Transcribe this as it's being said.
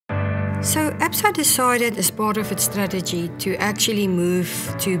So Absa decided as part of its strategy to actually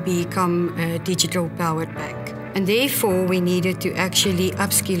move to become a digital powered bank. And therefore we needed to actually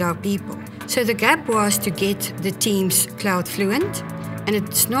upskill our people. So the gap was to get the teams cloud fluent. And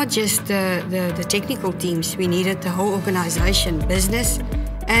it's not just the technical teams, we needed the whole organization, business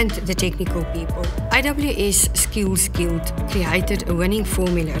and the technical people. AWS Skills Guild created a winning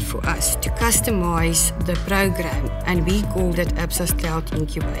formula for us to customize the program, and we called it Absa's Cloud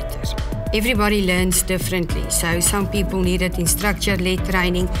Incubator. Everybody learns differently, so some people needed instructor-led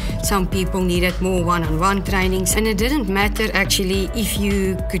training, some people needed more one-on-one trainings, and it didn't matter actually if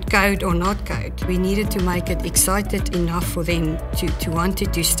you could code or not code. We needed to make it excited enough for them to want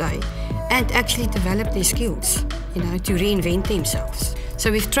to stay and actually develop their skills, to reinvent themselves.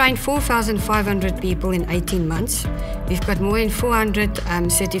 So we've trained 4,500 people in 18 months. We've got more than 400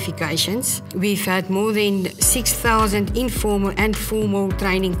 certifications. We've had more than 6,000 informal and formal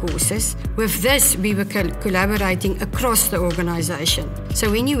training courses. With this, we were collaborating across the organization.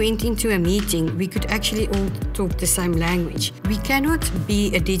 So when you went into a meeting, we could actually all talk the same language. We cannot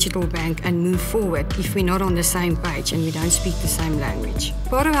be a digital bank and move forward if we're not on the same page and we don't speak the same language.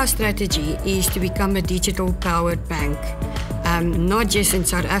 Part of our strategy is to become a digital powered bank. Not just in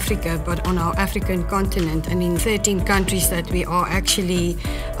South Africa, but on our African continent and in 13 countries that we are actually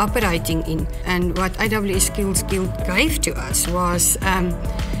operating in. And what AWS Skills Guild gave to us was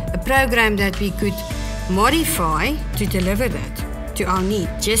a program that we could modify to deliver that to our need.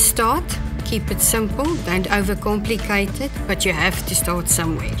 Just start, keep it simple, don't overcomplicate it, but you have to start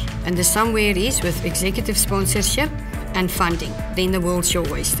somewhere. And the somewhere is with executive sponsorship and funding. Then the world's your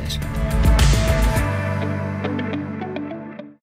oyster.